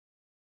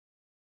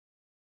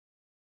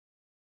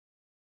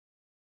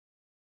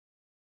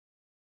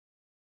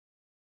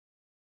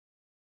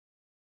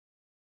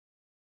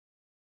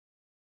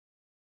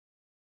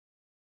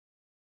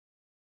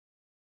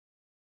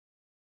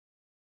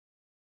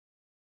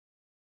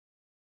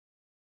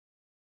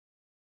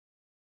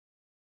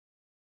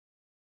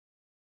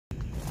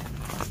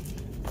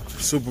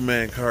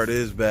Superman cart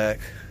is back.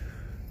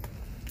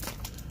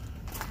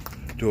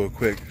 Do a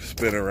quick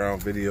spin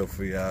around video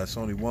for y'all. It's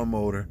only one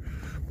motor,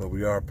 but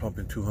we are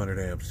pumping 200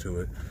 amps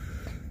to it.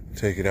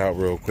 Take it out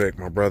real quick.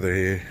 My brother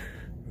here.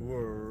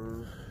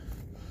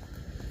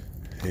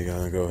 He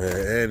gonna go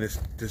ahead, and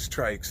this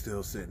trike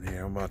still sitting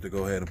here. I'm about to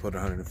go ahead and put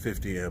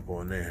 150 amp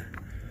on there.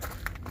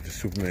 The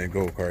Superman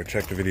Gokart.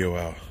 Check the video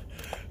out.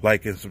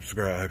 Like and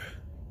subscribe.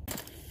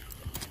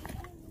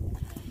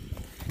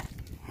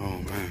 Oh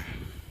man.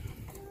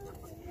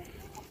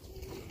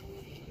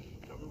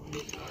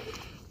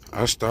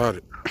 I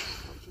started.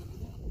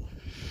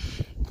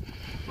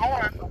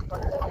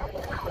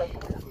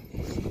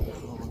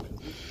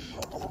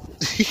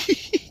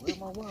 Where's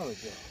my wallet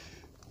at?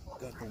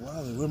 Got the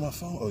wallet. Where's my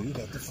phone? Oh, you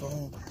got the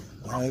phone.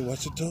 All right,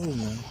 watch your toes,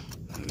 man.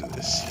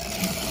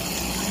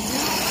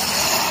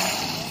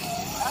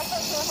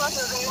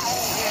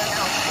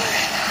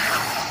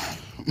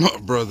 My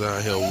brother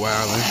out here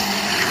wilding.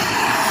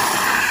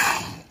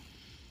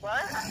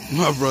 What?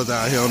 My brother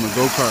out here on the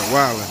go-kart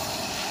wilding.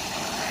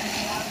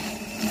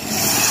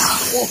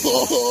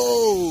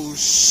 Whoa,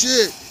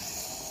 shit.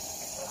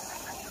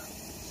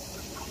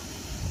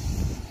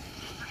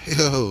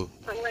 Yo.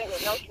 So you ain't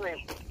get no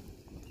sleep.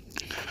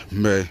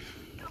 Man.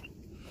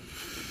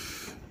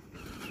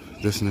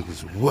 This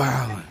nigga's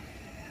wilding.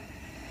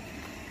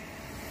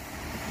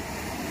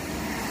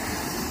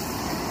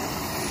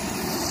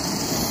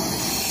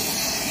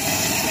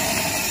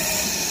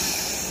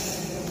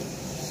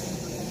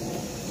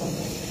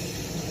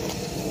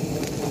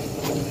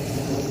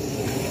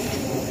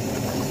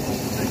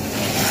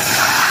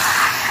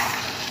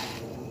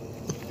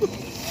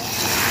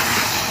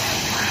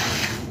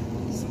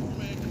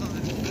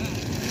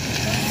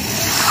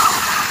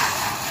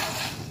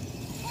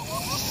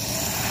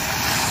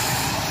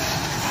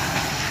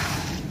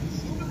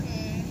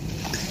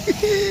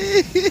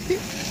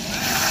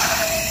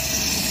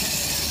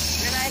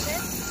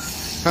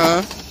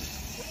 Huh?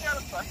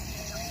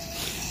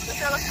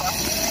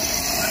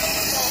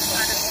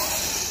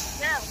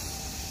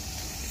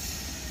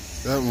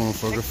 That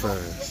motherfucker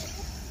fast.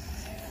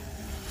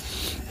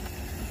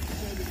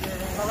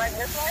 Like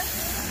this one?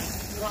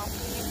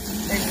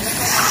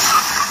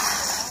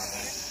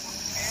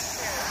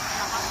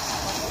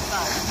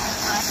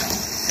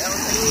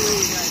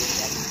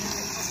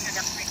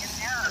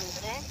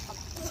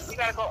 You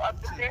gotta go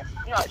up the stairs?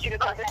 No, she can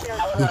go up the stairs.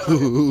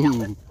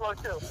 Floor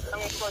 2. I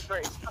mean, floor 3.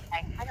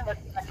 Okay. I know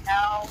what's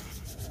now.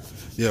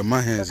 Yeah,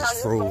 my hands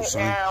is froze,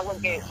 son.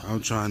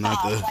 I'm trying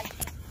not to.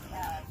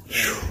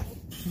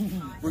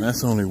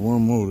 That's only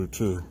one motor,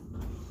 too.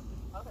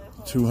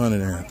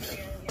 200 amps.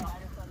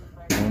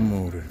 One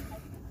motor.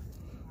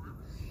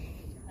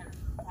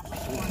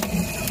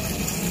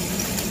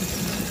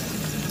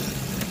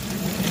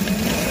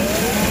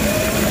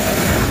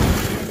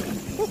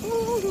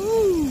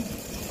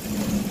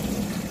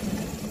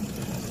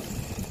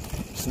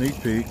 Sneak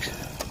peek.